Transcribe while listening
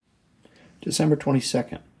December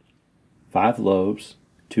 22nd. 5 loaves,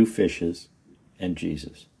 2 fishes, and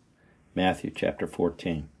Jesus. Matthew chapter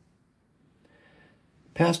 14.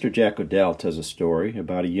 Pastor Jack Odell tells a story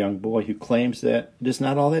about a young boy who claims that it is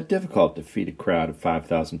not all that difficult to feed a crowd of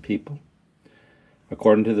 5,000 people.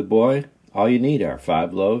 According to the boy, all you need are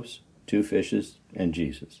 5 loaves, 2 fishes, and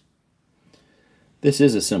Jesus. This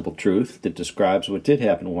is a simple truth that describes what did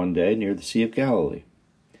happen one day near the Sea of Galilee.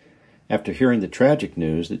 After hearing the tragic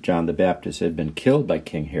news that John the Baptist had been killed by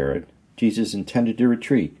King Herod, Jesus intended to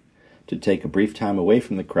retreat, to take a brief time away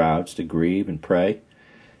from the crowds to grieve and pray,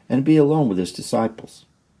 and be alone with his disciples.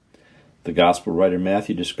 The Gospel writer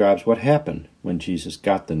Matthew describes what happened when Jesus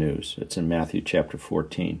got the news. It's in Matthew chapter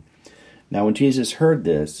 14. Now when Jesus heard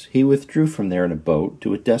this, he withdrew from there in a boat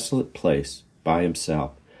to a desolate place by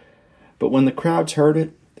himself. But when the crowds heard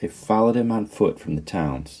it, they followed him on foot from the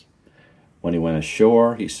towns. When he went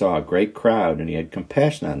ashore, he saw a great crowd, and he had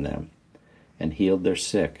compassion on them, and healed their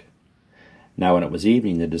sick. Now when it was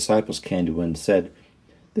evening, the disciples came to him and said,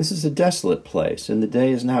 "This is a desolate place, and the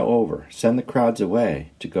day is now over. Send the crowds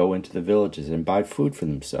away to go into the villages and buy food for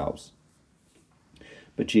themselves."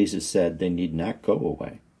 But Jesus said they need not go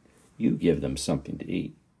away. You give them something to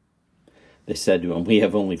eat. They said to him, "We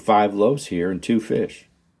have only 5 loaves here and 2 fish."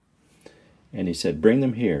 And he said, "Bring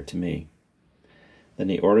them here to me." Then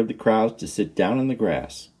he ordered the crowds to sit down on the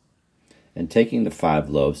grass. And taking the 5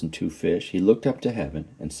 loaves and 2 fish, he looked up to heaven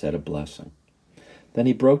and said a blessing. Then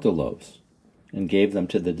he broke the loaves and gave them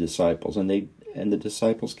to the disciples, and the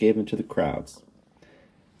disciples gave them to the crowds.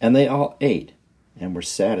 And they all ate and were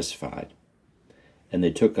satisfied. And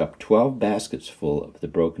they took up 12 baskets full of the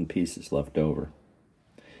broken pieces left over.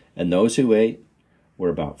 And those who ate were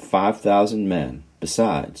about 5,000 men,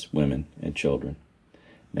 besides women and children.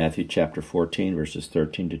 Matthew chapter 14, verses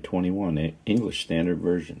 13 to 21, English Standard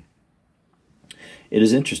Version. It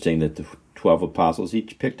is interesting that the 12 apostles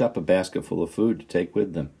each picked up a basket full of food to take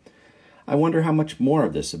with them. I wonder how much more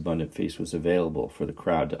of this abundant feast was available for the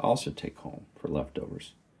crowd to also take home for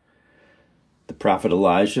leftovers. The prophet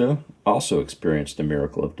Elijah also experienced a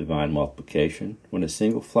miracle of divine multiplication when a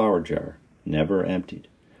single flour jar never emptied,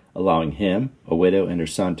 allowing him, a widow, and her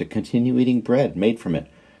son to continue eating bread made from it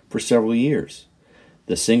for several years.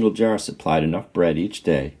 The single jar supplied enough bread each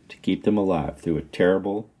day to keep them alive through a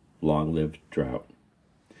terrible, long-lived drought.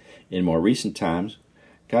 In more recent times,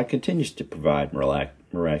 God continues to provide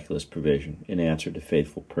miraculous provision in answer to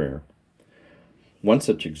faithful prayer. One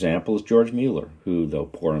such example is George Mueller, who, though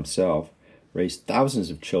poor himself, raised thousands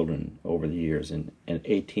of children over the years in an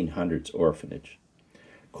 1800s orphanage.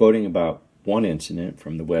 Quoting about one incident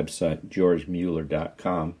from the website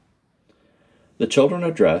georgemueller.com, "The children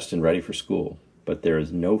are dressed and ready for school, but there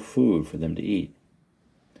is no food for them to eat."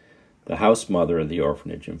 The house mother of the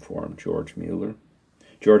orphanage informed George Mueller.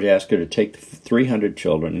 George asked her to take the 300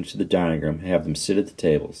 children into the dining room and have them sit at the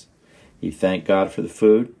tables. He thanked God for the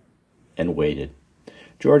food and waited.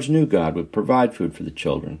 George knew God would provide food for the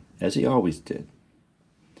children, as he always did.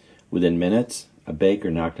 Within minutes, a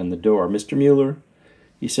baker knocked on the door. "Mr. Mueller,"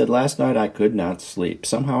 he said, "last night I could not sleep.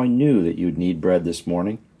 Somehow I knew that you'd need bread this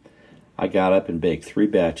morning. I got up and baked 3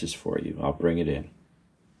 batches for you. I'll bring it in."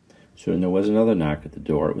 Soon there was another knock at the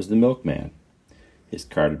door. It was the milkman. His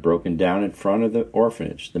cart had broken down in front of the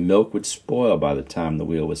orphanage. The milk would spoil by the time the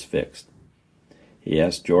wheel was fixed. He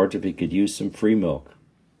asked George if he could use some free milk.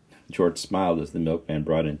 George smiled as the milkman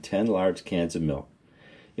brought in 10 large cans of milk.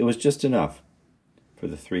 It was just enough for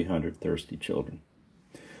the 300 thirsty children.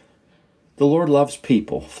 The Lord loves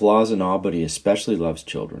people, flaws and all, but he especially loves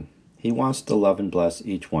children. He wants to love and bless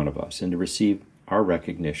each one of us and to receive our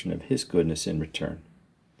recognition of his goodness in return.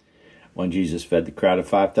 When Jesus fed the crowd of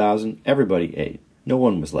 5,000, everybody ate. No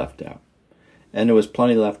one was left out. And there was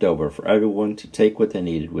plenty left over for everyone to take what they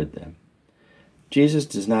needed with them. Jesus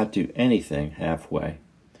does not do anything halfway.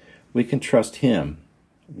 We can trust him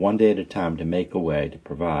one day at a time to make a way to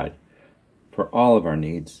provide for all of our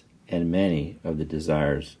needs and many of the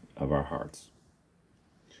desires of our hearts.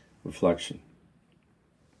 Reflection.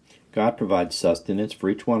 God provides sustenance for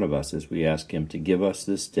each one of us as we ask him to give us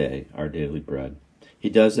this day our daily bread. He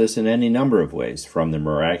does this in any number of ways, from the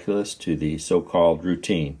miraculous to the so-called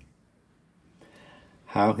routine.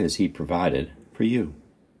 How has he provided for you?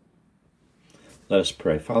 Let us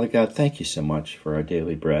pray. Father God, thank you so much for our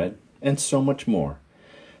daily bread and so much more.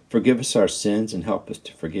 Forgive us our sins and help us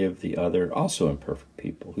to forgive the other, also imperfect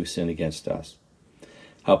people who sin against us.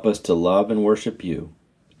 Help us to love and worship you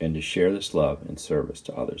and to share this love and service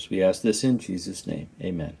to others. We ask this in Jesus' name.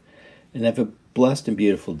 Amen. And have a blessed and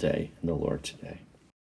beautiful day in the Lord today.